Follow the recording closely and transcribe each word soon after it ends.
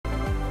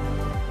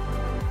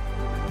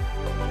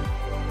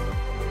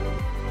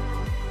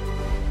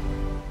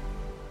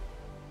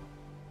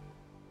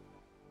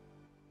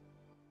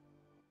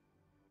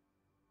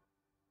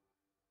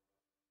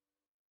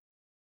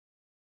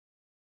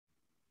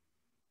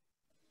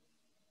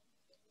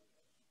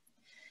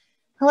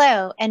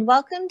Hello, and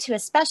welcome to a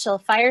special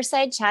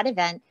fireside chat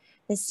event,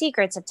 The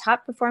Secrets of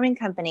Top Performing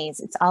Companies.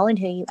 It's all in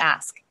who you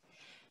ask.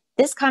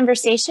 This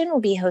conversation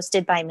will be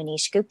hosted by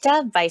Manish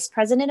Gupta, Vice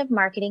President of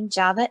Marketing,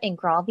 Java and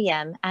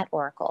GraalVM at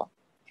Oracle.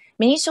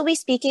 Manish will be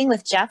speaking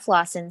with Jeff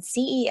Lawson,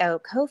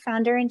 CEO,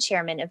 co-founder and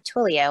chairman of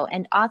Twilio,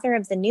 and author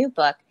of the new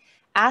book,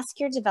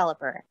 Ask Your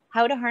Developer,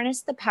 How to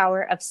Harness the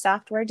Power of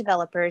Software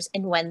Developers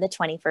and Win the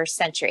 21st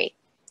Century.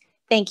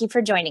 Thank you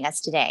for joining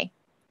us today.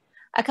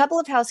 A couple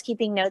of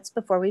housekeeping notes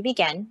before we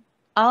begin.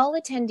 All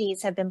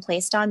attendees have been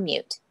placed on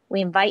mute. We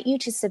invite you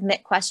to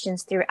submit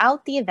questions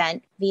throughout the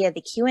event via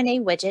the Q&A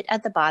widget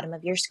at the bottom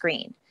of your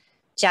screen.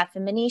 Jeff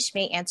and Manish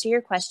may answer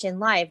your question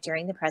live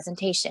during the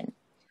presentation.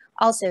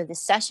 Also, this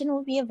session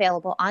will be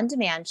available on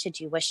demand should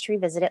you wish to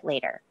revisit it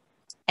later.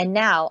 And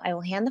now I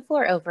will hand the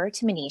floor over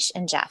to Manish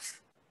and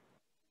Jeff.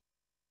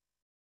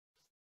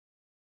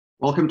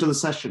 Welcome to the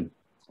session.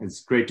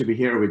 It's great to be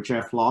here with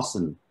Jeff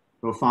Lawson,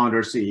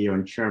 co-founder, CEO,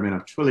 and chairman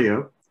of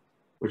Twilio,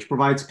 which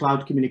provides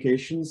cloud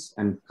communications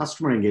and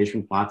customer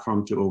engagement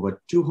platform to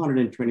over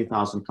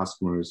 220,000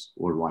 customers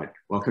worldwide.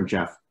 Welcome,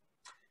 Jeff.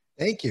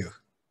 Thank you.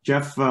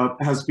 Jeff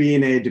has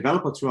been a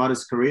developer throughout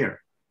his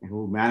career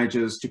who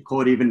manages to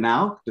code even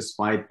now,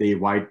 despite the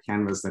wide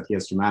canvas that he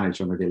has to manage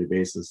on a daily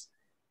basis.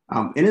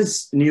 In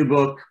his new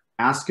book,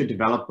 Ask a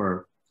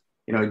Developer,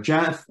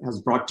 Jeff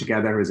has brought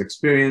together his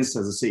experience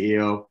as a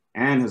CEO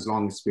and his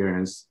long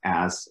experience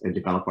as a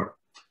developer.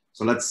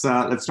 So let's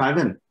dive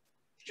in.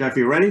 Jeff,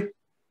 you ready?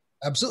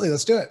 Absolutely,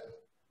 let's do it.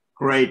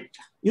 Great.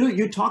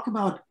 You talk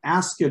about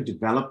ask your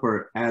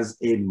developer as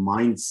a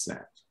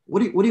mindset.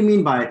 What do you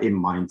mean by a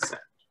mindset?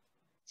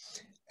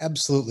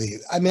 Absolutely.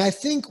 I mean, I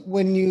think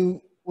when you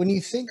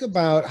think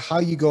about how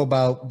you go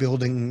about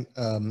building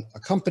a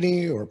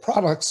company or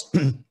products,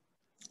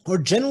 or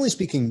generally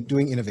speaking,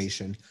 doing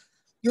innovation,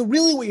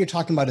 what you're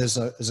talking about is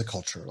a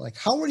culture. Like,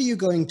 how are you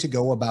going to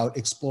go about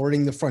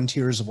exploring the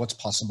frontiers of what's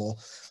possible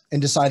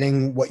and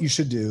deciding what you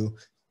should do,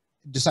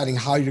 deciding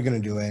how you're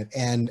going to do it,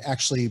 and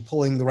actually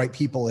pulling the right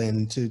people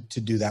in to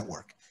do that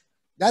work.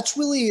 That's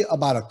really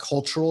about a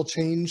cultural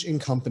change in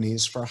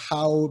companies for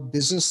how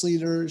business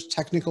leaders,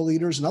 technical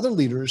leaders, and other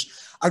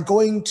leaders are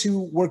going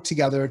to work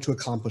together to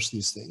accomplish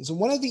these things. And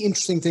one of the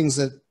interesting things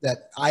that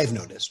I've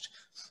noticed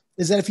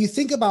is that if you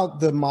think about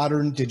the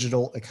modern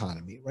digital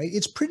economy, right,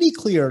 it's pretty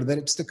clear that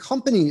it's the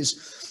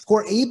companies who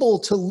are able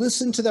to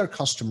listen to their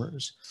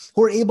customers,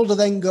 who are able to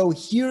then go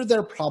hear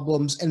their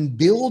problems and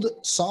build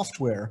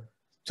software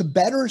to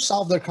better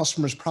solve their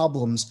customers'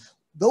 problems.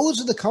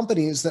 Those are the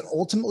companies that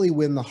ultimately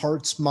win the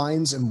hearts,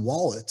 minds, and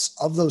wallets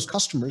of those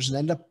customers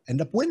and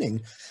end up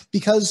winning.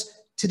 Because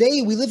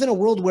today we live in a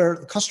world where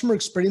customer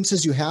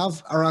experiences you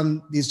have are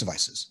on these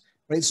devices,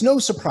 right? It's no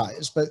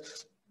surprise, but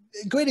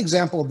a great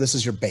example of this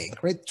is your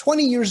bank, right?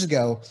 20 years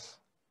ago,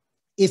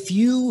 if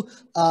you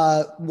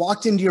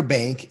walked into your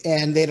bank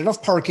and they had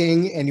enough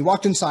parking and you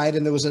walked inside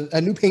and there was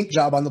a new paint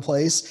job on the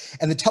place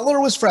and the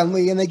teller was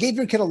friendly and they gave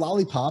your kid a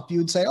lollipop, you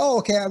would say, oh,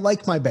 okay, I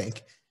like my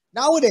bank.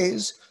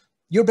 Nowadays,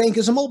 your bank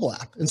is a mobile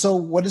app. And so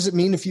what does it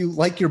mean if you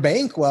like your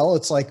bank? Well,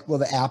 it's like, well,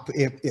 the app,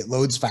 it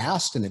loads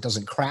fast and it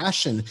doesn't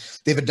crash. And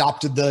they've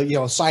adopted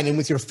the, sign in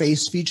with your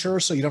face feature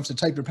so you don't have to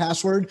type your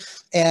password.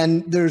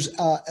 And there's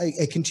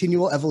a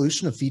continual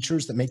evolution of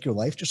features that make your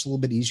life just a little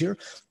bit easier.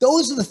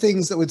 Those are the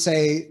things that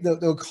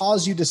would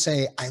cause you to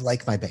say, I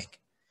like my bank.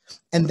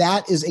 And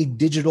that is a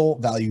digital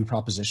value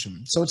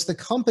proposition. So it's the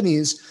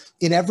companies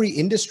in every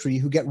industry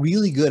who get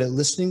really good at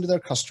listening to their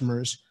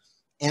customers,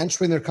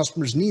 answering their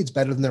customers' needs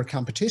better than their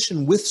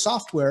competition with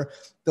software.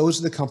 Those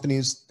are the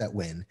companies that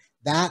win.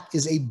 That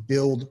is a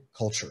build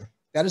culture.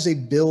 That is a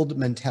build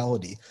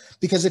mentality.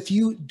 Because if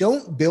you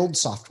don't build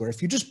software,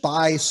 if you just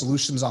buy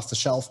solutions off the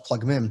shelf,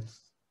 plug them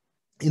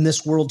in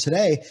this world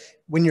today,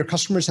 when your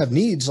customers have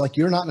needs, like,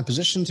 you're not in a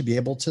position to be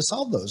able to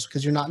solve those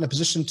because you're not in a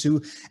position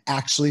to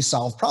actually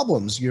solve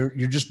problems. You're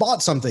just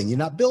bought something, you're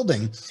not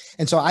building.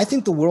 And so I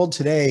think the world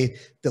today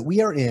that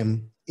we are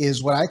in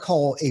is what I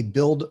call a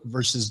build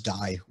versus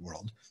die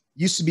world.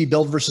 Used to be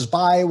build versus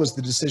buy was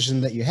the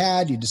decision that you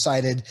had. You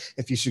decided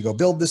if you should go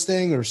build this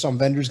thing or some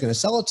vendor's going to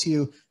sell it to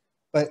you.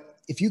 But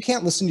if you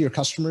can't listen to your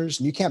customers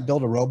and you can't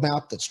build a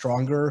roadmap that's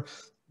stronger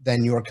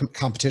than your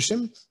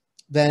competition,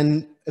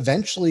 then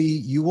eventually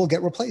you will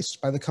get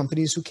replaced by the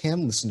companies who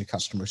can listen to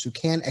customers, who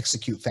can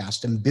execute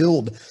fast and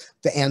build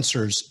the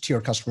answers to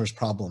your customers'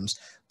 problems.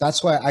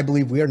 That's why I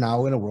believe we are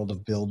now in a world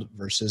of build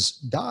versus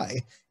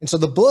die. And so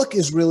the book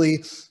is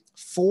really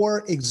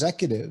for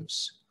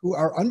executives who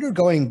are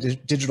undergoing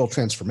digital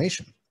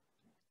transformation.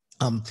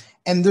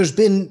 And there's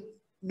been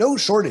no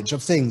shortage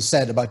of things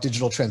said about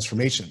digital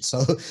transformation.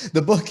 So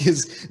the book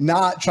is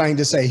not trying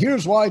to say,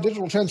 here's why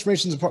digital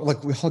transformation is important.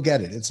 Look, we all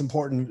get it. It's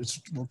important.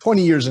 We're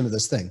 20 years into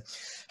this thing.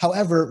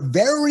 However,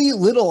 very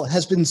little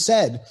has been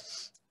said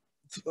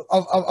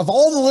of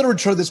all the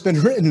literature that's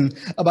been written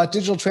about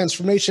digital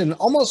transformation.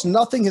 Almost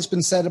nothing has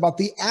been said about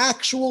the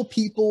actual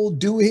people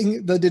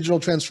doing the digital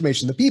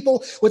transformation, the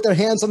people with their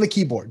hands on the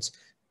keyboards,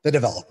 the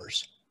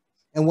developers.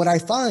 And what I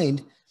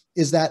find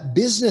is that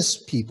business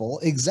people,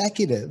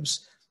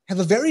 executives, have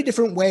a very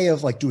different way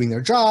of like doing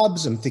their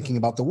jobs and thinking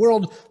about the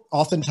world,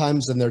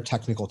 oftentimes than their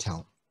technical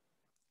talent.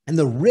 And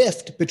the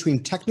rift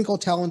between technical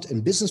talent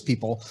and business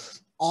people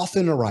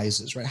often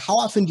arises, right? How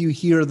often do you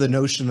hear the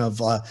notion of,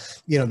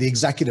 the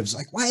executives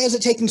like, why is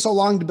it taking so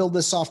long to build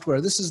this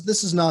software? This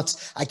is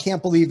nuts. I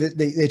can't believe it.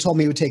 They told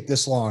me it would take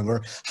this long.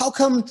 Or how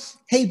come,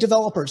 hey,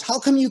 developers, how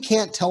come you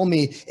can't tell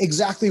me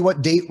exactly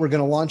what date we're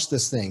going to launch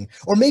this thing?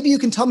 Or maybe you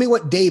can tell me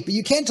what date, but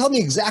you can't tell me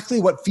exactly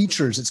what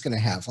features it's going to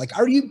have. Like,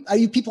 are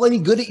you people any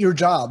good at your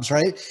jobs,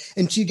 right?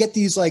 And you get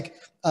these like,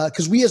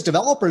 because we as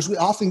developers, we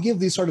often give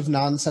these sort of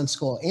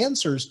nonsensical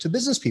answers to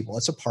business people.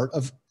 It's a part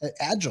of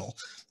Agile,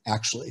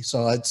 actually.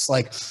 So it's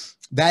like,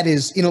 that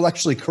is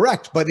intellectually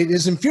correct, but it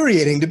is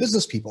infuriating to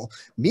business people.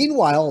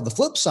 Meanwhile, the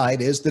flip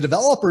side is the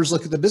developers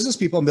look at the business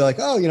people and be like,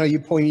 oh, you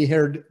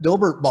pointy-haired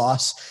Dilbert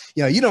boss,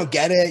 you don't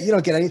get it, you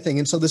don't get anything.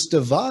 And so this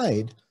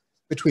divide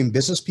between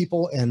business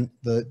people and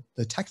the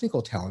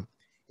technical talent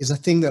is a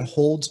thing that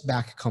holds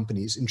back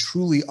companies in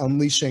truly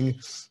unleashing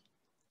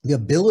the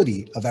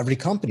ability of every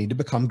company to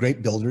become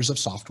great builders of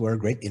software,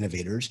 great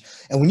innovators.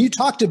 And when you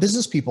talk to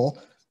business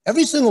people,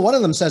 every single one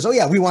of them says, oh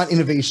yeah, we want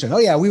innovation. Oh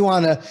yeah, we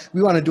want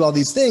to do all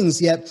these things,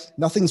 yet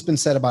nothing's been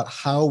said about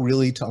how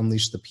really to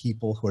unleash the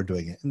people who are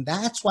doing it. And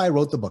that's why I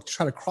wrote the book, to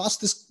try to cross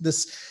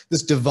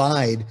this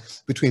divide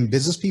between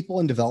business people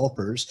and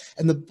developers.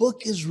 And the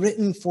book is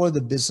written for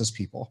the business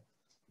people,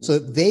 so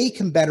that they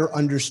can better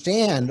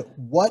understand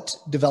what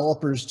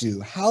developers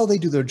do, how they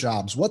do their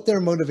jobs, what their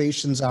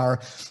motivations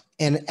are,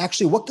 and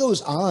actually what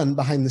goes on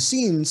behind the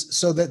scenes,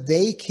 so that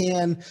they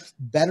can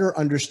better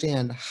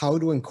understand how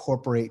to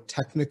incorporate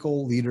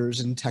technical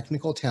leaders and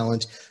technical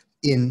talent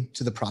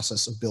into the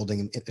process of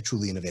building a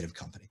truly innovative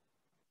company.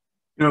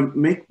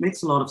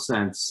 Makes a lot of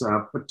sense,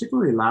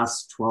 particularly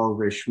last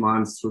 12-ish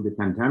months through the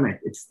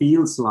pandemic. It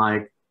feels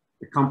like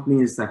the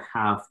companies that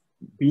have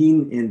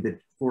been in the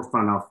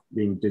forefront of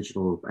being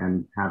digital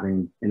and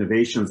having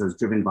innovations as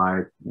driven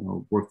by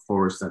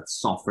workforce that's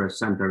software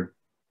centered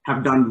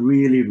have done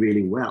really,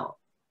 really well.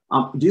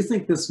 Do you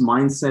think this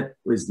mindset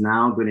is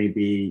now going to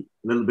be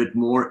a little bit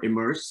more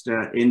immersed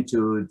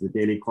into the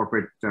daily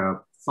corporate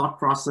thought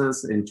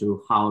process,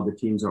 into how the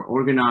teams are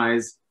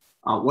organized,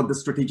 what the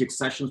strategic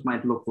sessions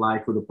might look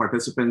like, who the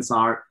participants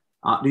are?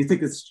 Do you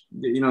think it's,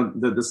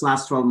 this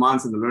last 12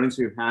 months and the learnings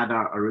we've had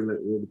are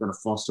really going to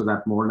foster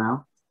that more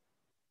now?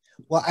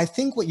 Well, I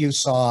think what you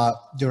saw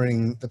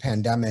during the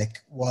pandemic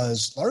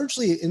was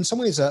largely, in some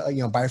ways,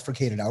 a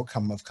bifurcated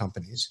outcome of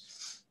companies.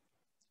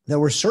 There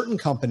were certain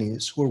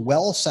companies who were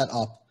well set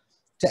up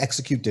to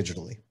execute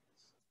digitally.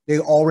 They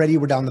already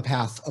were down the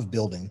path of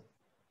building.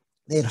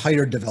 They had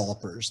hired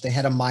developers. They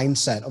had a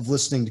mindset of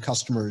listening to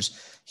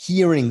customers,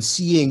 hearing,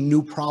 seeing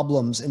new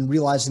problems, and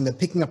realizing that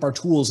picking up our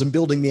tools and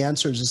building the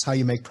answers is how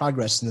you make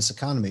progress in this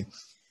economy.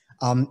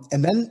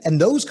 And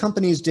those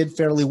companies did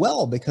fairly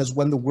well, because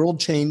when the world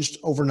changed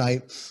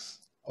overnight,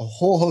 a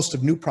whole host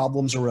of new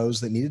problems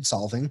arose that needed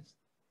solving.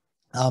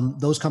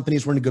 Those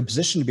companies were in a good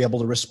position to be able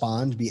to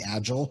respond, be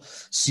agile,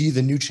 see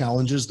the new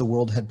challenges the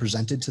world had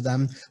presented to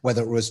them,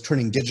 whether it was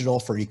turning digital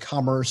for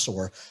e-commerce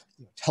or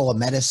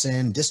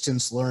telemedicine,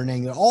 distance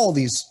learning. All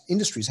these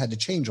industries had to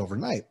change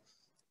overnight.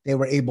 They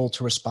were able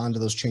to respond to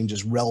those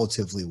changes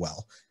relatively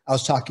well. I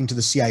was talking to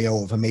the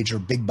CIO of a major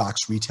big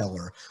box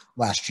retailer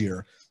last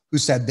year, who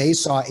said they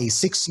saw a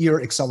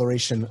 6-year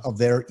acceleration of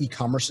their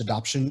e-commerce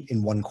adoption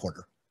in 1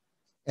 quarter.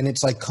 And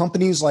it's like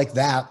companies like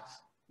that,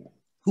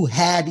 who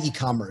had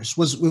e-commerce,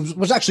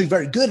 was actually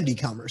very good at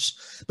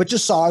e-commerce, but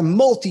just saw a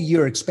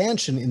multi-year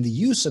expansion in the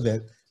use of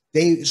it.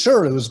 It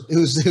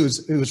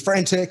was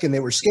frantic, and they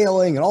were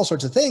scaling and all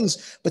sorts of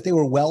things, but they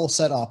were well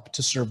set up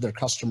to serve their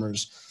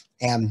customers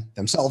and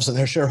themselves and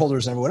their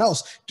shareholders and everyone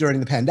else during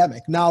the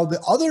pandemic. Now,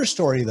 the other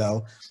story,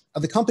 though,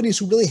 are the companies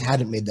who really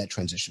hadn't made that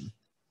transition.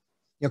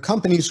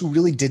 Companies who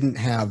really didn't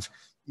have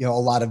a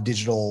lot of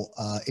digital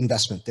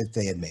investment that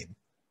they had made.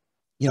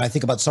 I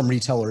think about some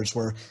retailers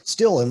where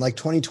still in like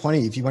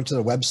 2020, if you went to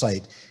their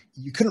website,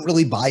 you couldn't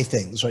really buy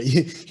things, right?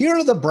 Here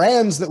are the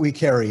brands that we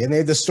carry, and they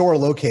had the store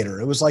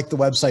locator. It was like the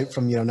website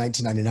from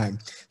 1999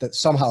 that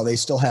somehow they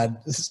still had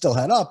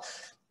up.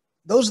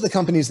 Those are the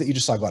companies that you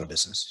just saw go out of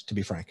business, to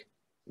be frank,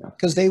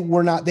 because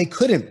they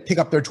couldn't pick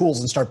up their tools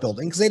and start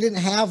building, because they didn't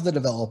have the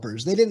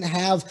developers, they didn't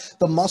have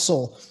the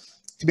muscle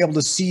to be able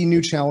to see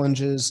new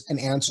challenges and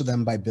answer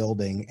them by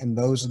building. And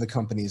those are the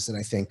companies that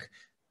I think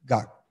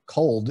got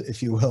cold,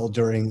 if you will,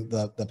 during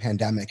the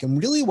pandemic. And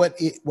really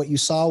what you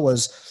saw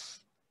was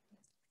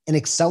an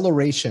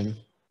acceleration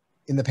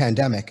in the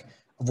pandemic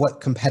of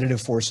what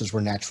competitive forces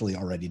were naturally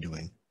already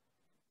doing.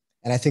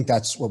 And I think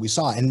that's what we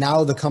saw. And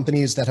now the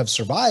companies that have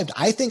survived,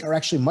 I think, are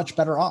actually much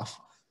better off.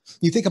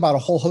 You think about a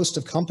whole host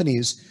of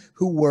companies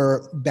who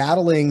were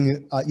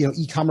battling,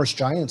 e-commerce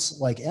giants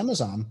like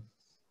Amazon,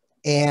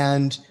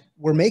 and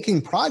were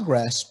making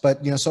progress,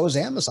 but so is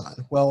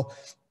Amazon. Well,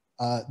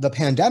 the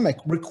pandemic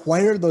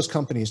required those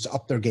companies to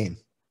up their game.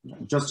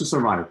 Just to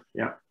survive,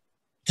 yeah.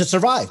 to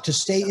survive, to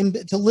stay in,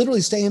 to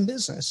literally stay in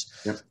business.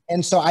 Yep.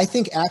 And so I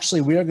think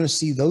actually we are going to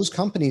see those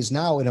companies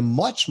now in a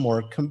much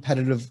more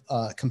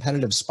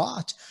competitive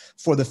spot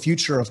for the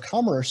future of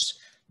commerce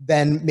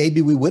than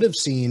maybe we would have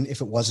seen if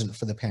it wasn't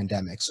for the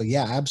pandemic. So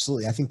yeah,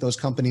 absolutely. I think those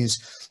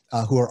companies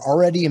who are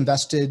already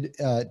invested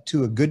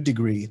to a good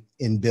degree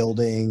in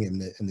building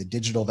and the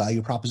digital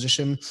value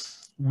proposition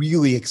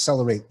really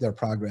accelerate their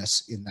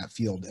progress in that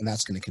field, and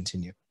that's going to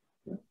continue.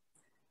 You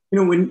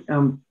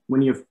know,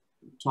 when you've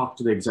talked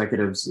to the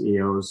executives,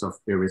 CEOs of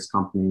various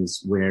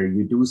companies, where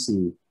you do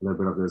see a little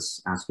bit of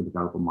this ask a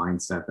developer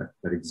mindset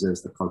that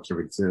exists, the culture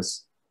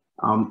exists.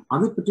 Are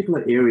there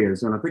particular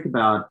areas, when I think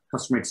about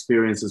customer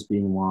experiences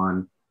being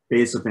one,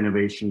 pace of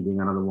innovation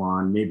being another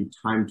one, maybe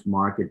time to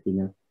market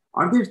being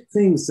are there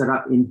things that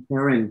are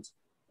inherent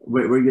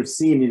where you've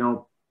seen, you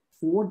know,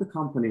 for the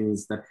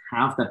companies that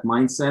have that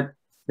mindset,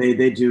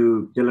 they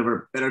do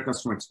deliver better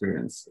customer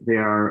experience. They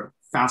are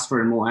faster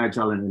and more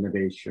agile in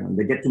innovation.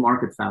 They get to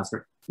market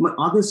faster. But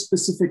are there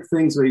specific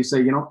things where you say,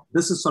 you know,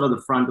 this is sort of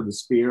the front of the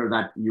spear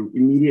that you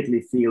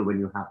immediately feel when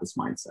you have this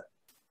mindset?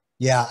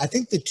 Yeah, I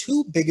think the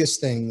two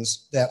biggest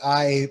things that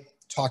I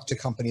talk to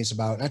companies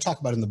about, and I talk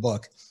about in the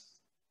book,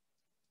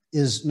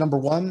 is number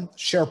one,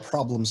 share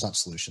problems, not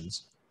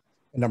solutions.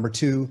 And number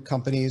two,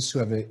 companies who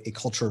have a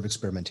culture of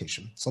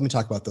experimentation. So let me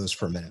talk about those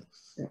for a minute.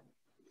 Yeah.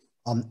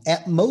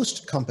 At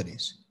most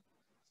companies,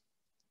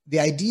 the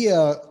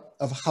idea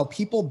of how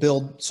people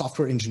build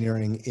software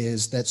engineering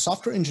is that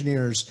software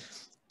engineers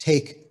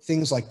take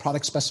things like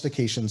product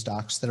specifications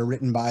docs that are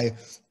written by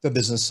the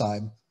business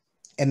side,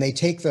 and they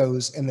take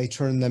those and they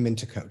turn them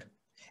into code.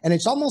 And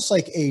it's almost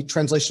like a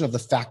translation of the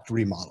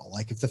factory model.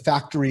 Like if the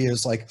factory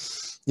is like,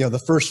 you know, the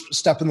first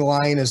step in the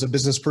line is a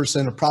business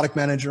person, a product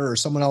manager, or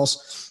someone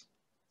else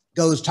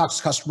goes, talks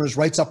to customers,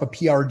 writes up a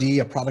PRD,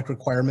 a product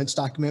requirements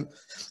document,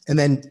 and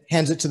then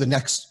hands it to the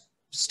next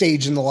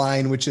stage in the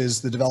line, which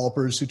is the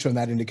developers who turn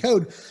that into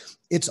code.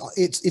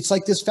 It's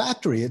like this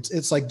factory.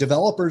 It's like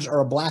developers are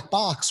a black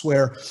box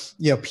where,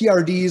 you know,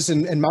 PRDs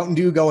and Mountain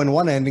Dew go in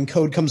one end and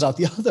code comes out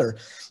the other.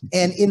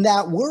 And in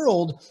that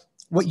world,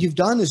 what you've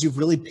done is you've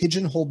really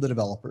pigeonholed the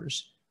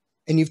developers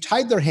and you've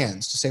tied their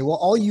hands to say, well,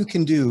 all you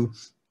can do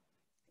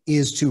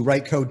is to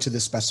write code to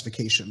this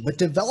specification. But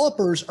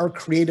developers are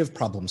creative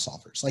problem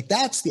solvers. Like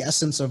that's the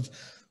essence of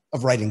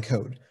writing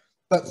code.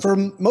 But for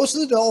most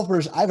of the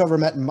developers I've ever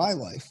met in my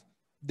life,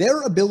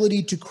 their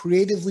ability to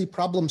creatively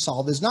problem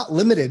solve is not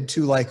limited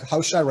to like,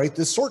 how should I write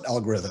this sort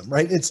algorithm,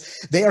 right?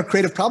 They are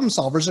creative problem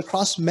solvers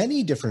across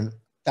many different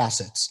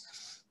facets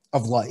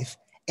of life.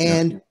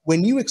 And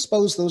when you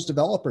expose those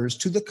developers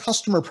to the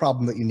customer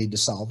problem that you need to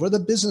solve or the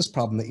business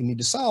problem that you need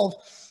to solve,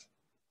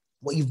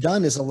 what you've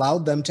done is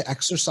allowed them to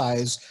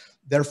exercise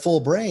their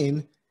full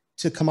brain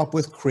to come up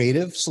with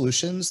creative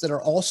solutions that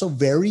are also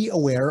very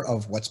aware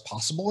of what's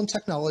possible in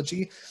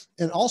technology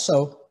and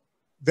also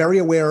very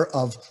aware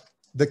of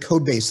the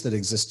code base that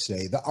exists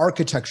today, the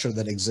architecture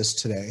that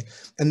exists today.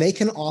 And they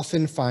can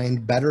often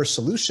find better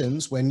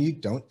solutions when you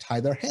don't tie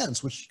their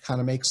hands, which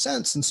kind of makes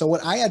sense. And so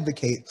what I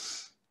advocate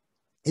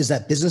is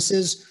that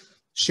businesses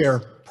share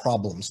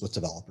problems with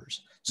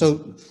developers.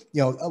 So,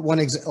 you know, an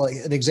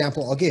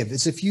example I'll give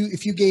is if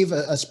you gave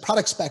a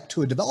product spec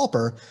to a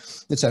developer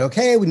that said,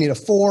 okay, we need a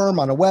form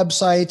on a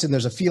website and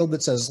there's a field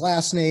that says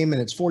last name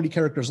and it's 40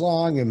 characters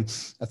long and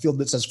a field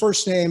that says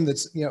first name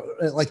that's, you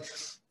know, like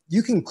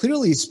you can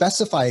clearly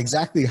specify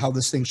exactly how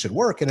this thing should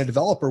work and a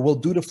developer will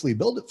dutifully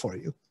build it for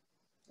you.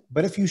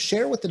 But if you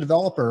share with the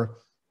developer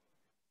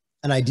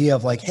an idea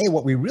of like, hey,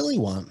 what we really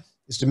want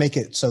is to make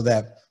it so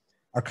that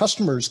our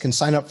customers can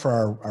sign up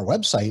for our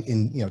website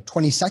in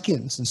 20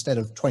 seconds instead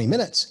of 20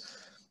 minutes.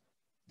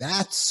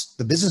 That's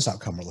the business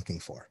outcome we're looking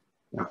for.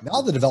 Yeah.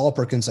 Now the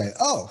developer can say,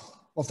 oh,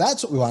 well, if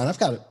that's what we want,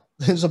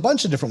 there's a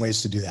bunch of different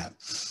ways to do that.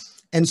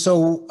 And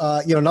so,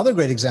 another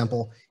great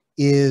example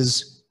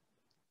is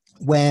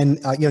when,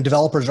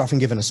 developers are often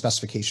given a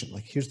specification,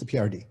 like here's the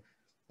PRD,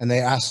 and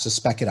they ask to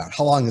spec it out.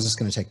 How long is this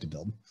going to take to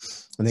build?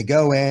 And they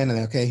go in and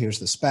okay, here's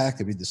the spec.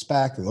 They read the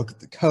spec, they look at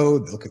the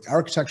code, they look at the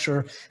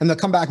architecture, and they'll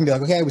come back and be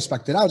like, okay, we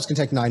spec'd it out. It's going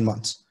to take 9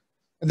 months.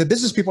 And the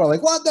business people are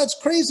like, what? That's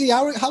crazy.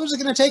 How is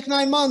it going to take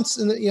 9 months?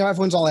 And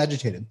everyone's all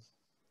agitated.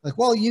 Like,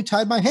 well, you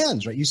tied my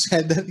hands, right? You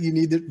said that you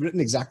need it written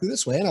exactly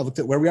this way. And I looked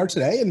at where we are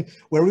today and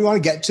where we want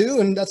to get to.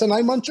 And that's a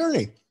 9-month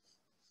journey.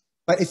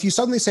 But if you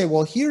suddenly say,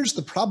 well, here's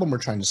the problem we're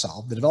trying to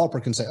solve, the developer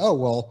can say, oh,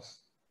 well,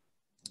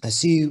 I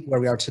see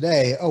where we are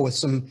today. Oh, with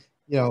some,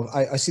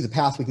 I see the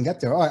path we can get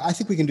there. Oh, I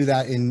think we can do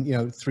that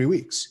in, 3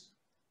 weeks.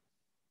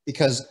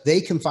 Because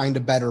they can find a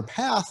better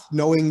path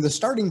knowing the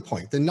starting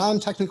point. The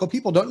non-technical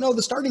people don't know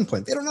the starting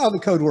point. They don't know how the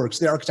code works,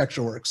 the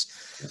architecture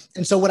works.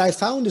 And so what I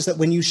found is that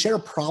when you share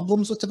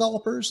problems with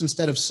developers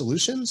instead of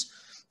solutions,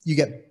 you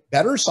get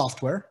better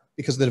software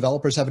because the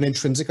developers have an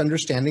intrinsic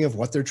understanding of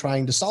what they're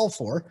trying to solve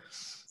for,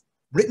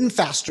 written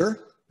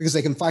faster because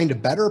they can find a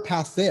better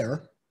path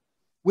there,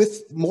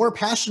 with more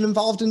passion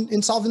involved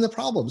in solving the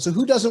problem. So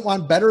who doesn't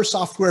want better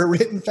software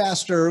written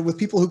faster with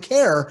people who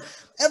care?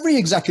 Every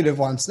executive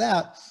wants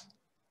that.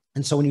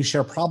 And so when you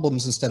share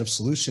problems instead of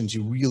solutions,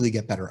 you really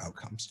get better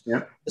outcomes.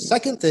 Yep. The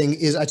second thing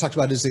is I talked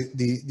about is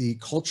the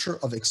culture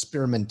of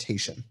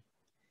experimentation.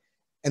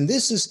 And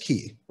this is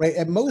key, right?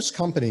 At most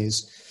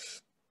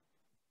companies,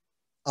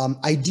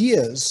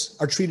 ideas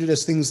are treated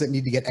as things that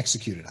need to get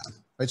executed on,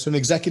 right? So an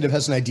executive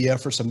has an idea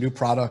for some new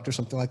product or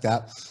something like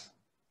that.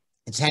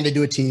 It's handed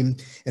to a team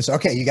and so,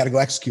 okay, you got to go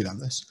execute on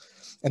this.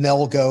 And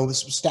they'll go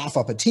staff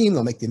up a team,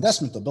 they'll make the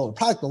investment, they'll build a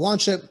product, they'll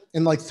launch it.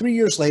 And like 3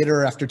 years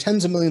later, after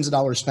tens of millions of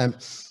dollars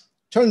spent,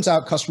 turns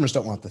out customers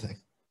don't want the thing.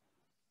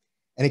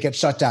 And it gets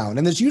shut down.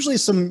 And there's usually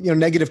some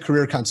negative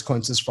career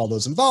consequences for all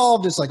those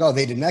involved. It's like, oh,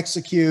 they didn't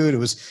execute. It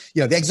was,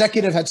 the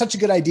executive had such a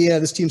good idea.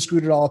 This team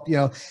screwed it all up,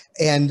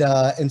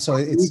 and so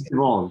it's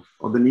evolved,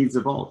 or the needs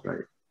evolved,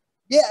 right?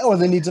 Yeah, or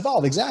the needs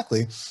evolve,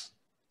 exactly.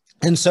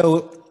 And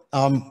so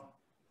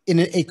in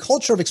a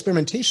culture of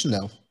experimentation,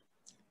 though,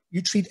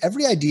 you treat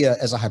every idea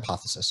as a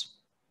hypothesis,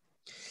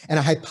 and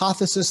a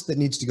hypothesis that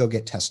needs to go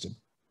get tested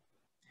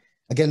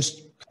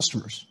against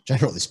customers,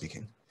 generally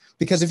speaking.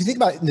 Because if you think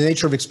about the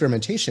nature of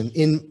experimentation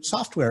in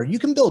software, you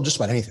can build just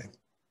about anything.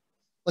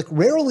 Like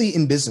rarely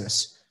in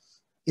business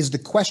is the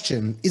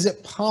question, is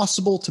it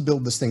possible to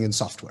build this thing in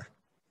software?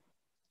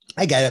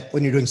 I get it.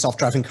 When you're doing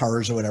self-driving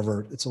cars or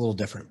whatever, it's a little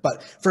different.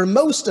 But for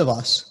most of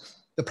us,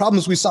 the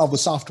problems we solve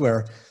with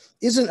software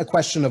isn't a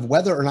question of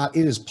whether or not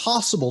it is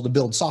possible to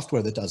build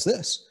software that does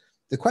this.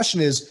 The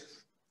question is,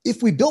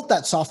 if we built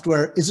that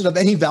software, is it of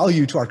any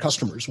value to our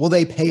customers? Will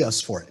they pay us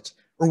for it?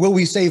 Or will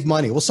we save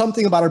money? Will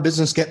something about our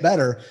business get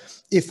better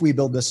if we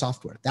build this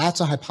software?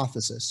 That's a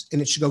hypothesis,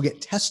 and it should go get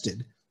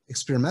tested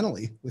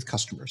experimentally with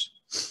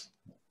customers.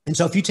 And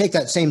so if you take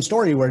that same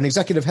story where an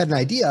executive had an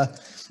idea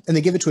and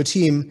they give it to a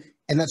team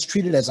and that's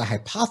treated as a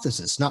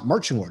hypothesis, not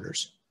marching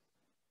orders,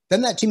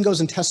 then that team goes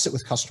and tests it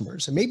with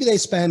customers. And maybe they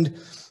spend,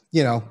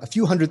 a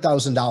few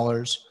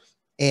 $100,000,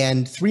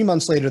 and 3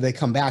 months later they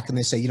come back and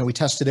they say, we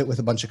tested it with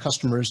a bunch of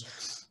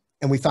customers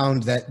and we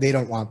found that they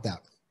don't want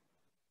that.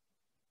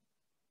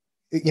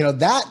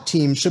 That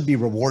team should be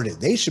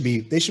rewarded. They should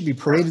be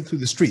paraded through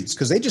the streets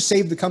because they just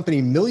saved the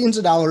company millions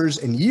of dollars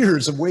and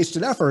years of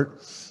wasted effort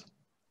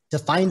to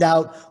find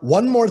out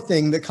one more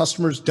thing that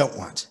customers don't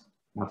want.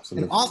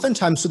 Absolutely. And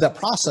oftentimes through that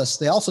process,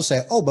 they also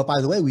say, oh, but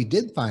by the way, we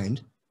did find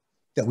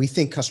that we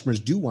think customers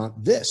do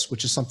want this,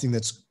 which is something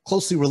that's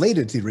closely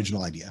related to the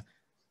original idea.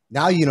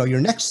 Now,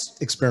 your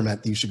next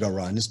experiment that you should go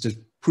run is to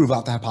prove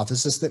out the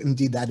hypothesis that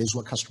indeed that is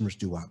what customers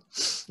do want.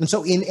 And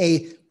so in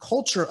a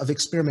culture of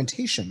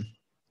experimentation,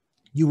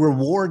 you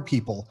reward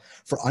people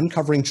for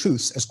uncovering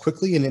truths as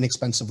quickly and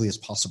inexpensively as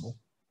possible,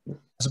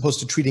 as opposed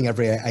to treating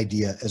every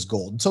idea as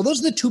gold. So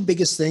those are the two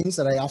biggest things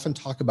that I often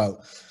talk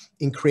about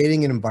in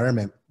creating an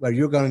environment where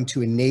you're going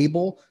to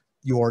enable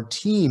your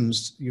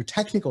teams, your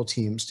technical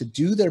teams, to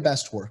do their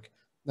best work.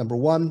 Number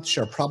one,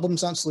 share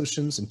problems, not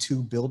solutions, and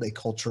two, build a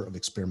culture of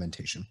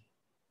experimentation.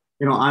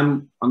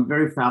 I'm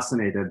very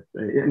fascinated,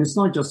 and it's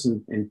not just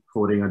in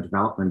coding or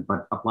development,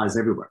 but applies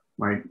everywhere,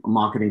 right?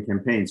 Marketing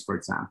campaigns, for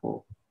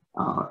example.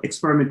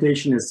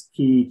 Experimentation is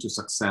key to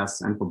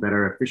success and for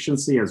better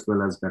efficiency as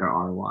well as better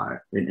ROI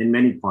in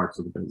many parts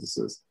of the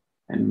businesses.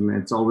 And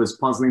it's always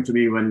puzzling to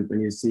me when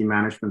you see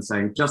management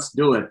saying, just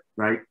do it,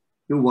 right?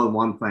 Do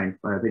one thing.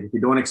 But I think if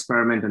you don't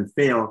experiment and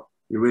fail,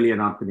 you really are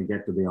not going to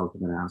get to the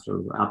ultimate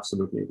answer.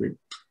 Absolutely agree.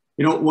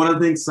 One of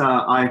the things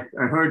I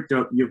heard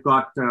you've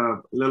got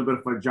a little bit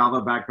of a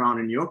Java background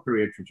in your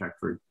career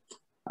trajectory.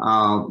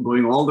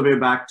 Going all the way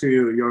back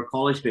to your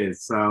college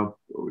days. Do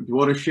you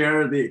want to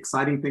share the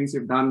exciting things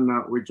you've done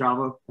with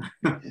Java?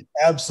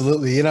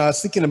 Absolutely. I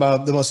was thinking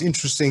about the most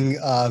interesting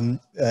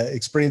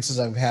experiences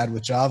I've had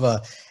with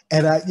Java.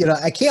 And,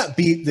 I can't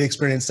beat the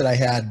experience that I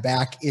had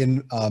back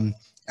in,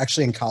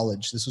 actually in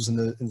college. This was in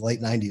the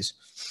late 90s.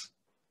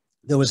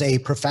 There was a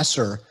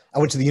professor. I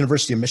went to the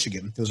University of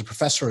Michigan. There was a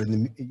professor in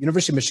the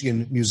University of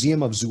Michigan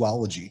Museum of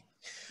Zoology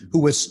who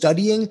was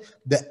studying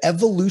the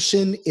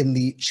evolution in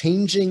the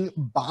changing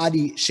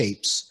body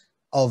shapes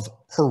of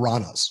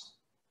piranhas.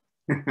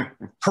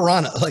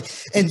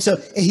 And so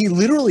he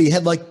literally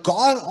had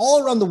gone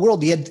all around the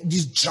world. He had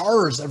these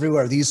jars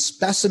everywhere, these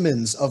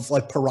specimens of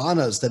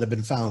piranhas that had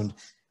been found.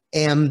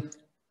 And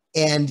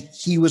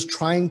he was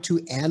trying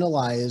to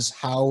analyze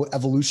how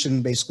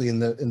evolution basically in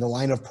the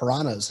line of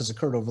piranhas has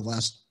occurred over the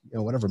last,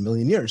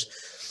 million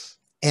years.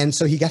 And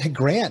so he got a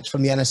grant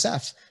from the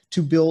NSF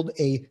to build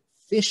a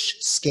fish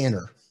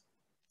scanner.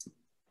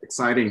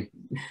 Exciting.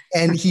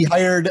 And he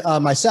hired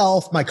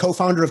myself, my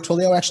co-founder of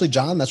Twilio, actually,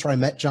 John, that's where I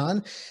met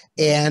John,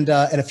 and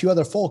a few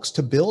other folks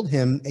to build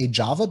him a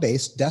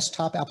Java-based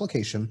desktop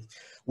application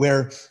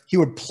where he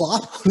would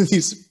plop one of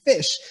these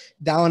fish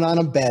down on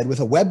a bed with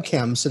a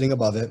webcam sitting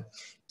above it,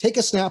 take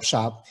a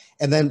snapshot,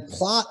 and then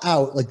plot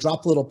out,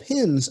 drop little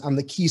pins on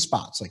the key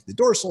spots, like the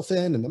dorsal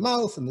fin and the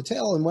mouth and the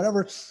tail and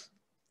whatever.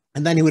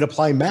 And then he would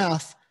apply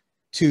math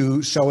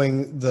to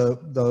showing the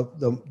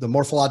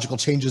morphological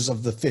changes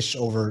of the fish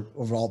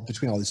overall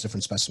between all these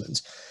different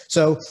specimens.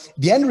 So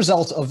the end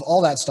result of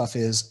all that stuff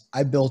is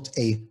I built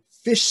a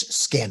fish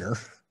scanner,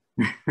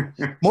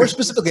 more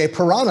specifically a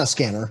piranha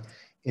scanner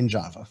in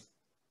Java.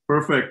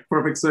 Perfect,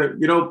 perfect.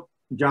 So,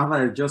 Java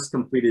has just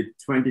completed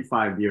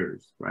 25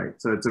 years, right?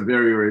 So it's a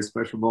very, very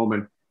special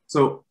moment.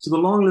 So to the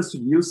long list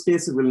of use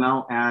cases, we'll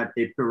now add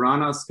a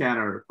Piranha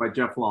scanner by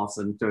Jeff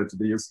Lawson to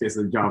the use case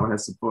that Java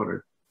has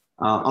supported,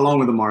 along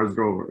with the Mars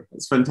rover.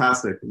 It's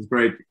fantastic. It's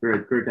great,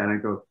 great, great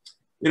anecdote.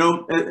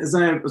 As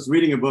I was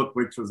reading a book,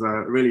 which was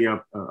really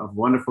a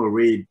wonderful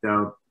read,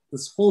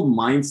 this whole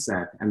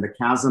mindset and the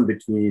chasm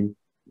between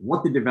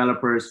what the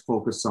developers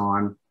focus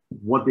on,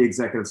 what the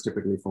executives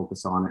typically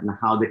focus on, and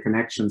how the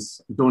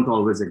connections don't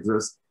always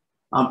exist.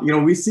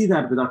 We see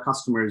that with our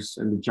customers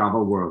in the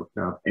Java world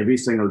every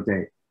single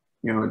day.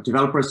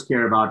 Developers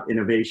care about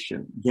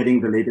innovation,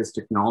 getting the latest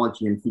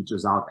technology and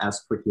features out as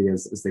quickly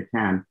as they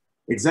can.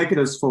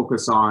 Executives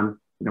focus on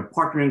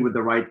partnering with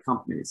the right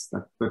companies.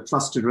 That the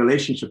trusted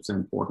relationships are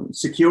important.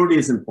 Security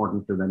is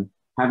important to them.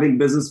 Having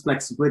business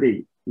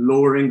flexibility,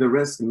 lowering the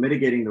risk and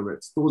mitigating the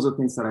risk. Those are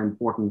things that are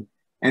important.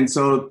 And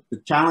so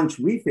the challenge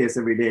we face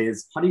every day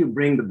is how do you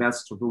bring the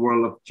best of the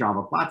world of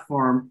Java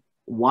platform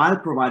while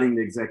providing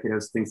the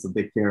executives things that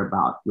they care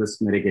about,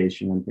 risk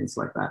mitigation and things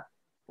like that.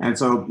 And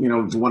so,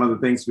 one of the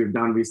things we've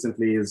done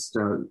recently is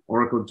the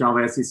Oracle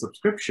Java SE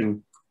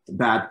subscription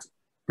that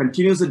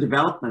continues the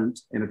development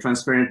in a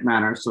transparent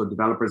manner. So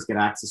developers get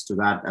access to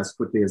that as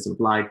quickly as they'd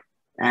like.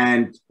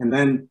 And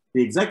then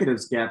the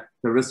executives get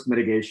the risk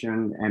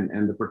mitigation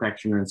and the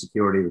protection and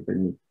security that they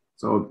need.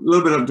 So a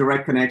little bit of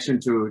direct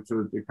connection to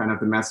the kind of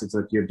the message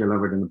that you've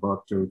delivered in the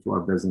book to our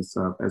business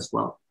as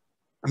well.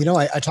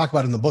 I talk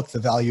about in the book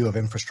the value of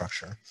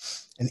infrastructure.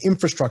 And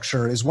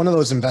infrastructure is one of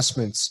those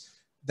investments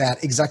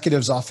that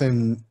executives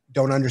often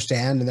don't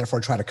understand and therefore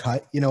try to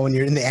cut. When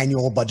you're in the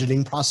annual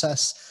budgeting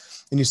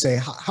process and you say,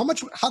 how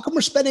come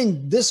we're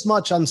spending this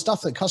much on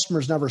stuff that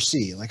customers never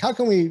see? Like, how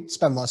can we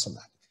spend less on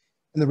that?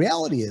 And the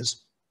reality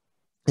is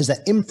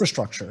that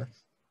infrastructure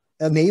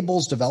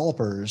enables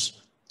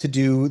developers to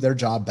do their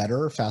job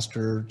better,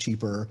 faster,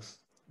 cheaper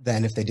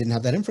than if they didn't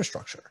have that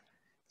infrastructure.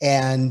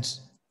 And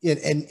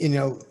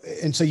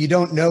so you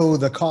don't know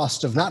the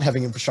cost of not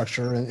having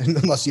infrastructure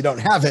unless you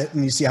don't have it,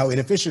 and you see how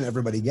inefficient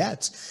everybody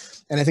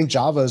gets. And I think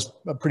Java is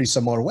a pretty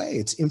similar way.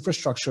 It's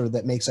infrastructure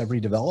that makes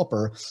every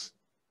developer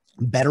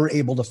better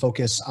able to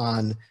focus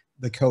on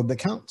the code that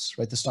counts,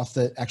 right? The stuff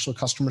that actual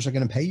customers are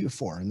going to pay you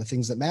for and the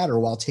things that matter,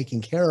 while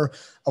taking care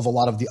of a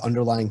lot of the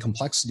underlying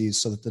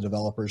complexities so that the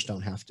developers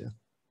don't have to.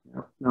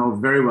 No,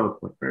 very well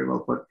put, very well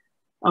put.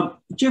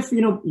 Jeff,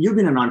 you've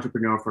been an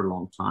entrepreneur for a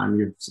long time.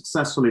 You've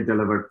successfully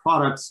delivered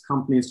products,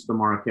 companies to the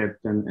market,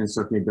 and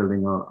certainly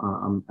building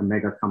a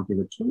mega company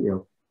with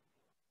Twilio.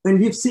 And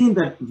we've seen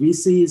that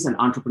VCs and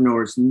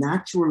entrepreneurs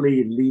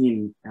naturally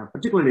lean,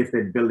 particularly if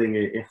they're building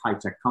a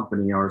high-tech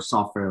company or a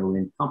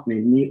software-oriented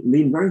company,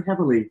 lean very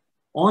heavily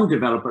on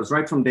developers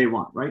right from day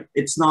one, right?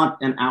 It's not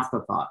an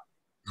afterthought.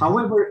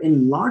 However,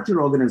 in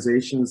larger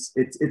organizations,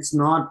 it's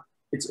not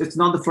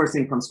the first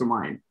thing that comes to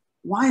mind.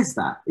 Why is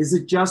that? Is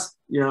it just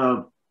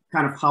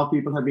kind of how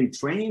people have been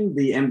trained?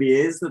 The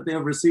MBAs that they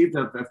have received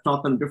have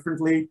taught them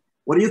differently?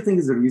 What do you think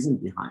is the reason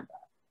behind that?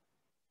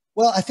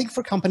 Well, I think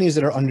for companies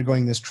that are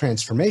undergoing this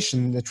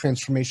transformation, the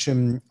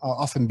transformation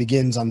often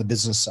begins on the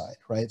business side,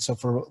 right? So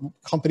for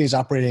companies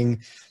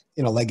operating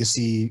in a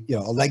legacy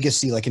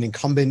like an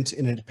incumbent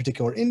in a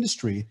particular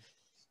industry,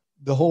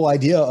 the whole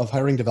idea of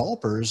hiring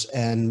developers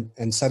and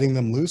setting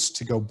them loose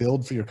to go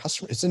build for your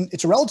customers,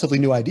 it's a relatively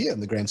new idea in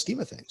the grand scheme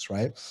of things,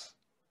 right?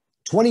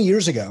 20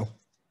 years ago,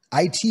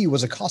 IT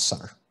was a cost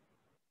center.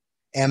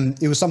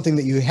 And it was something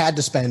that you had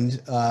to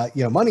spend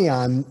money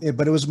on,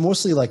 but it was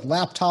mostly like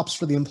laptops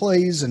for the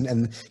employees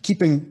and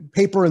keeping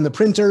paper in the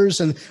printers.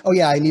 And, oh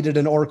yeah, I needed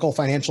an Oracle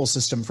financial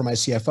system for my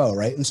CFO,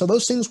 right? And so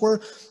those things were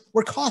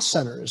cost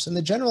centers. And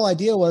the general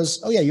idea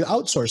was, oh yeah, you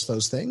outsource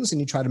those things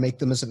and you try to make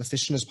them as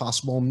efficient as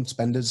possible and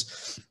spend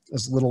as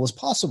little as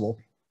possible.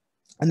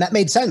 And that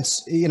made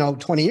sense,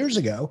 20 years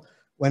ago,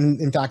 when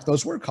in fact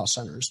those were cost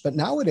centers. But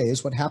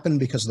nowadays, what happened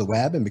because of the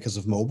web and because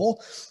of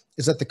mobile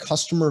is that the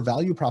customer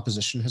value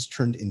proposition has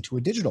turned into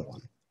a digital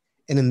one.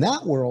 And in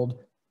that world,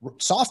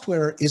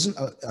 software isn't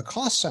a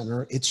cost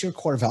center, it's your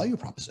core value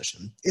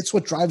proposition. It's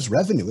what drives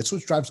revenue. It's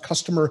what drives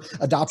customer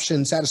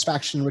adoption,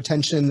 satisfaction,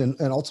 retention,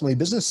 and ultimately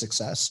business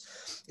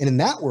success. And in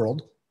that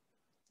world,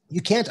 you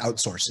can't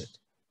outsource it,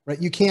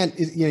 right? You can't,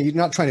 you're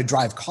not trying to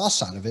drive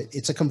costs out of it.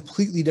 It's a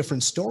completely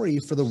different story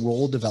for the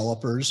role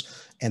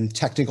developers and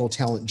technical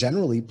talent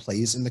generally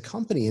plays in the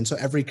company. And so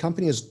every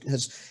company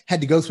has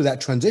had to go through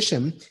that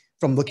transition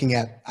from looking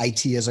at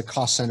IT as a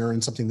cost center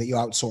and something that you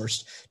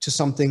outsourced to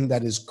something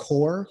that is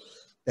core,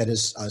 that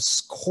is a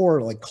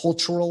core like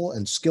cultural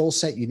and skill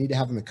set you need to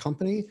have in the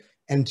company,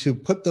 and to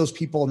put those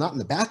people not in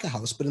the back of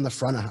house, but in the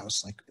front of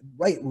house, like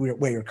right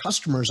where your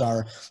customers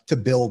are, to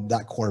build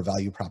that core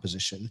value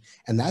proposition.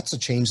 And that's a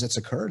change that's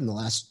occurred in the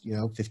last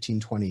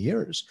 15, 20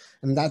 years.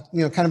 And that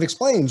kind of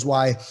explains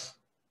why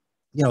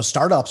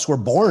startups were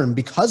born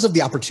because of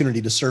the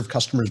opportunity to serve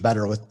customers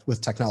better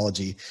with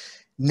technology.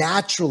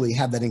 Naturally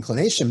have that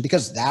inclination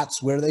because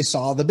that's where they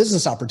saw the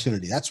business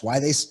opportunity. That's why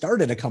they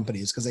started a company,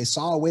 is because they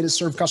saw a way to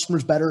serve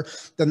customers better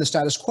than the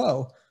status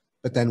quo.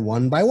 But then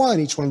one by one,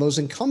 each one of those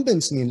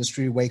incumbents in the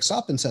industry wakes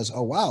up and says,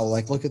 oh, wow,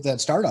 like look at that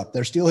startup.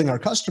 They're stealing our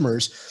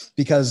customers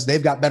because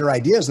they've got better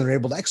ideas and they're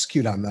able to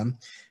execute on them.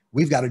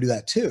 We've got to do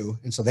that too.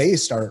 And so they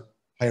start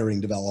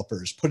hiring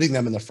developers, putting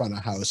them in the front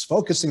of house,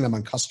 focusing them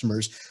on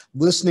customers,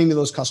 listening to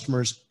those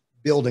customers,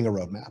 building a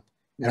roadmap.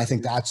 And I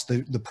think that's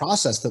the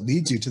process that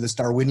leads you to this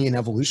Darwinian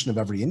evolution of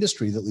every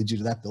industry that leads you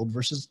to that build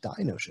versus die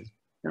notion.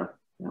 Yep,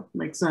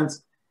 makes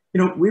sense.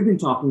 We've been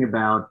talking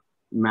about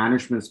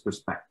management's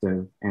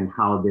perspective and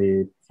how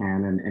they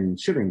can and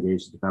should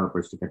engage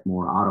developers to get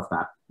more out of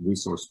that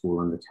resource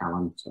pool and the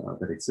talent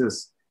that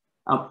exists.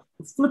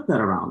 Flip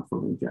that around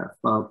for me, Jeff.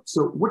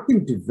 So what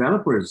can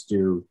developers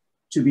do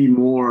to be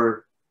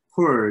more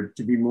heard,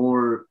 to be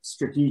more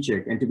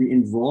strategic, and to be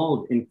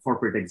involved in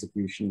corporate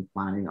execution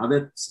planning? Are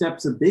there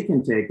steps that they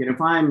can take? And if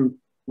I'm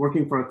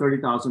working for a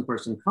 30,000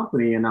 person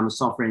company and I'm a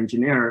software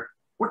engineer,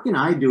 what can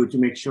I do to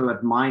make sure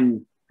that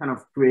mine kind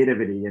of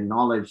creativity and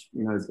knowledge,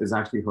 is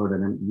actually heard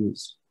and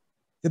used?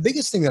 The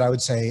biggest thing that I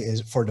would say is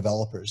for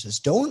developers is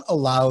don't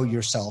allow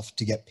yourself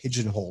to get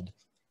pigeonholed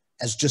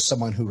as just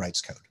someone who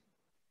writes code,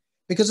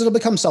 because it'll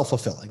become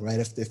self-fulfilling, right?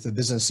 If the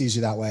business sees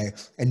you that way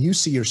and you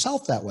see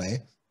yourself that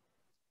way,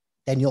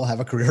 then you'll have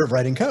a career of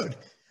writing code.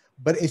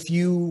 But if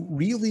you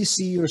really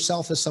see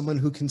yourself as someone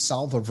who can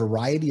solve a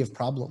variety of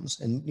problems,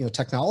 and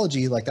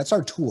technology, like that's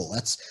our tool.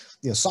 That's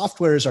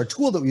software is our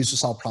tool that we use to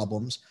solve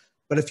problems.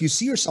 But if you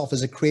see yourself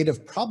as a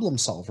creative problem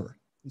solver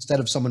instead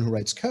of someone who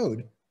writes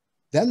code,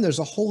 then there's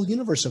a whole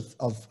universe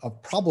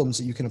of problems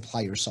that you can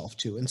apply yourself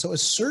to. And so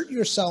assert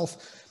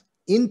yourself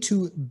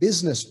into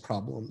business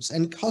problems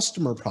and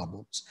customer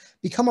problems.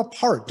 Become a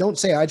part. Don't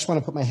say, I just want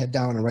to put my head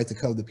down and write the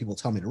code that people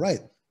tell me to write.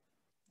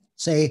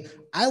 Say,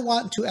 I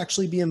want to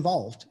actually be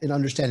involved in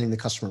understanding the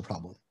customer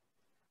problem.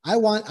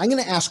 I'm going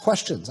to ask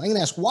questions. I'm going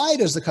to ask, why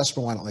does the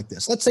customer want it like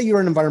this? Let's say you're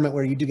in an environment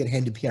where you do get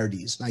handed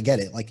PRDs, and I get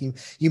it. Like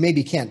you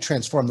maybe can't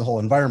transform the whole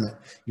environment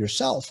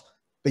yourself,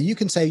 but you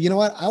can say, you know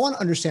what? I want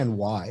to understand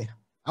why.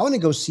 I want to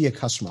go see a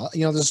customer.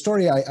 There's a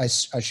story I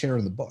share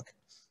in the book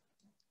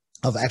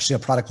of actually a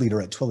product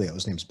leader at Twilio.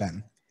 His name's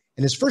Ben.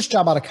 And his first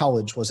job out of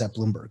college was at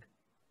Bloomberg.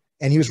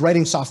 And he was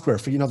writing software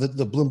for,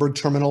 the Bloomberg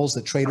terminals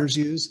that traders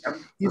use.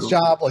 His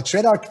job, like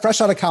fresh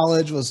out of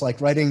college, was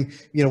like writing,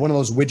 one of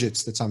those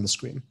widgets that's on the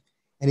screen.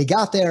 And he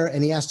got there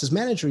and he asked his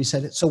manager, he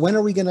said, so when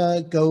are we going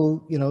to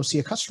go, see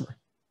a customer?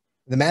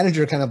 And the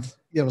manager kind of,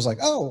 was like,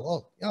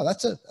 oh, well,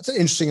 that's an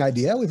interesting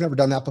idea. We've never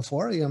done that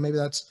before. Maybe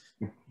that's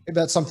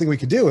something we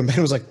could do. And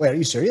Ben was like, wait, are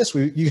you serious?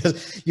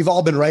 You've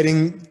all been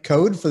writing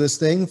code for this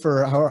thing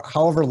for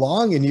however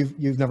long, and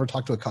you've never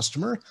talked to a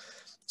customer.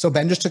 So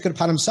Ben just took it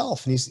upon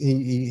himself, and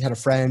he had a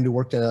friend who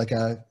worked at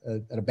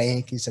at a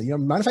bank. He said,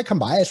 mind if I come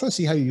by? I just want to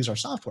see how you use our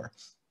software.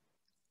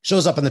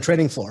 Shows up on the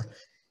trading floor,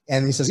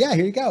 and he says, yeah,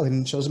 here you go,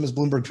 and shows him his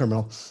Bloomberg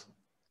terminal.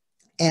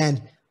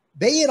 And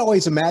they had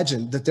always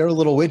imagined that their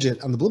little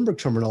widget on the Bloomberg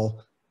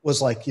terminal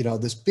was like,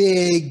 this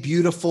big,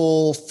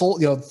 beautiful, full,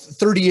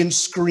 30-inch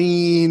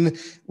screen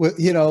with,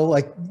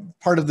 like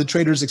part of the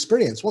trader's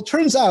experience. Well, it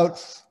turns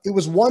out it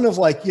was one of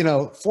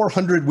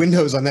 400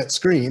 windows on that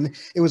screen.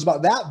 It was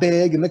about that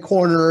big in the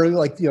corner,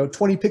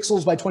 20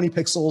 pixels by 20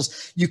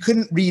 pixels. You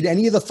couldn't read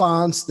any of the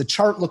fonts. The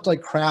chart looked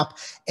like crap.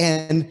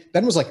 And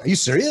Ben was like, are you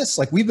serious?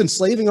 Like, we've been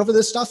slaving over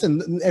this stuff,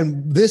 and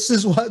this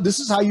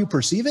is how you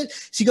perceive it?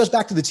 So he goes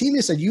back to the team.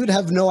 He said, you'd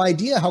have no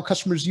idea how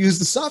customers use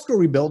the software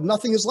we build.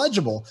 Nothing is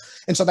legible.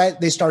 And so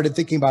they started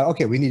thinking about,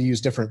 okay, we need to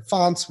use different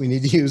fonts. We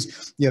need to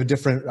use,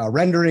 different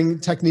rendering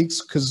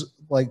techniques, because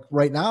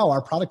right now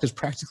our product is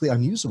practically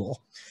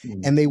unusable.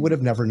 And they would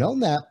have never known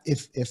that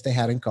if they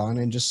hadn't gone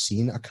and just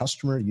seen a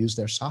customer use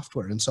their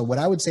software. And so what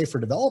I would say for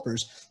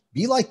developers,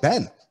 be like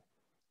Ben.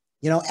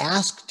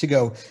 Ask to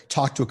go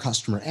talk to a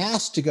customer.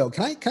 Ask to go,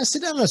 can I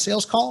sit down on a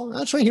sales call?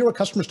 I just want to hear what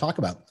customers talk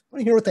about. I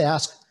want to hear what they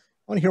ask.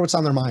 I want to hear what's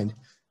on their mind.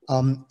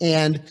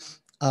 And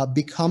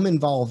become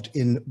involved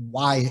in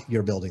why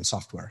you're building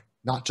software,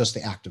 not just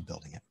the act of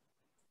building it.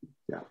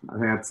 Yeah, I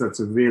think that's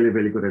a really,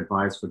 really good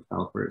advice for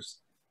developers.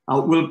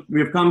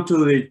 We've come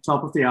to the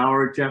top of the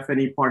hour. Jeff,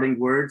 any parting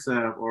words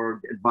or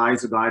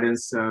advice or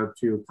guidance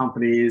to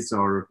companies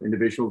or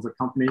individuals at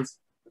companies?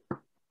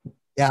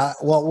 Yeah,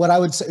 well, what I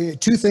would say,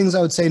 two things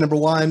I would say. Number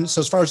one, so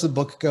as far as the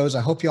book goes,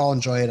 I hope you all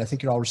enjoy it. I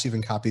think you're all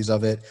receiving copies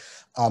of it.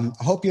 I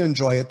hope you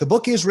enjoy it. The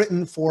book is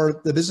written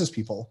for the business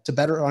people to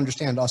better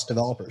understand us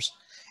developers.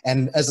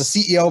 And as a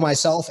CEO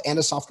myself and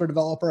a software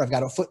developer, I've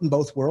got a foot in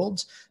both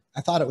worlds.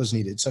 I thought it was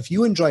needed. So if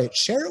you enjoy it,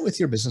 share it with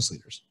your business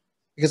leaders,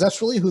 because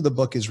that's really who the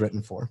book is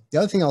written for. The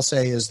other thing I'll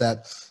say is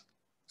that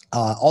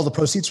all the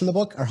proceeds from the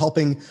book are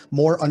helping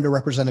more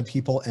underrepresented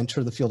people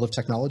enter the field of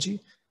technology.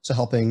 So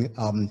helping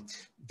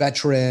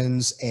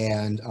veterans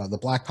and the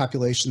Black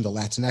population, the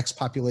Latinx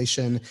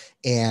population,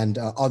 and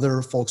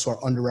other folks who are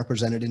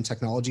underrepresented in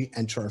technology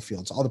enter our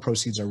fields. All the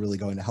proceeds are really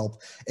going to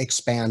help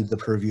expand the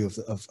purview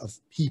of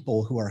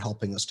people who are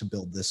helping us to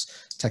build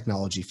this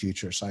technology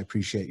future. So I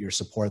appreciate your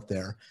support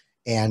there.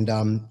 And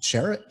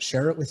share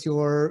it with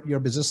your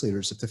business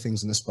leaders if the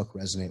things in this book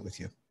resonate with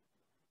you.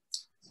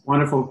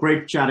 Wonderful.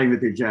 Great chatting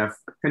with you, Jeff.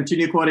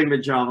 Continue coding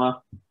with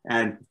Java.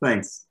 And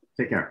thanks.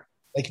 Take care.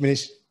 Thank you,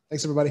 Manish.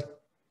 Thanks, everybody.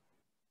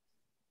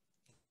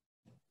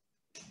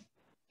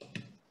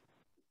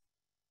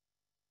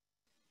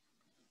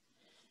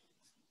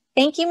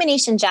 Thank you,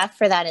 Manish and Jeff,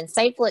 for that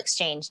insightful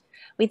exchange.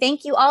 We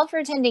thank you all for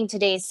attending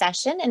today's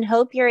session and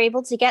hope you're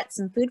able to get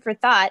some food for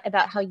thought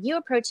about how you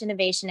approach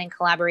innovation and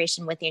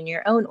collaboration within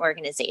your own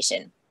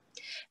organization.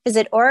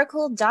 Visit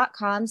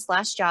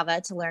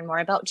oracle.com/Java to learn more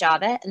about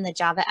Java and the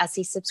Java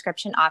SE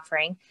subscription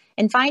offering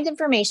and find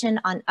information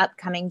on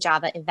upcoming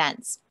Java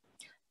events.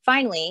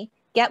 Finally,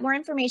 get more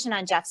information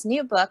on Jeff's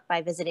new book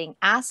by visiting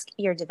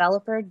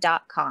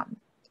askyourdeveloper.com.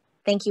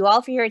 Thank you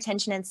all for your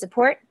attention and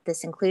support.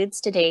 This concludes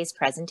today's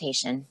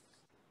presentation.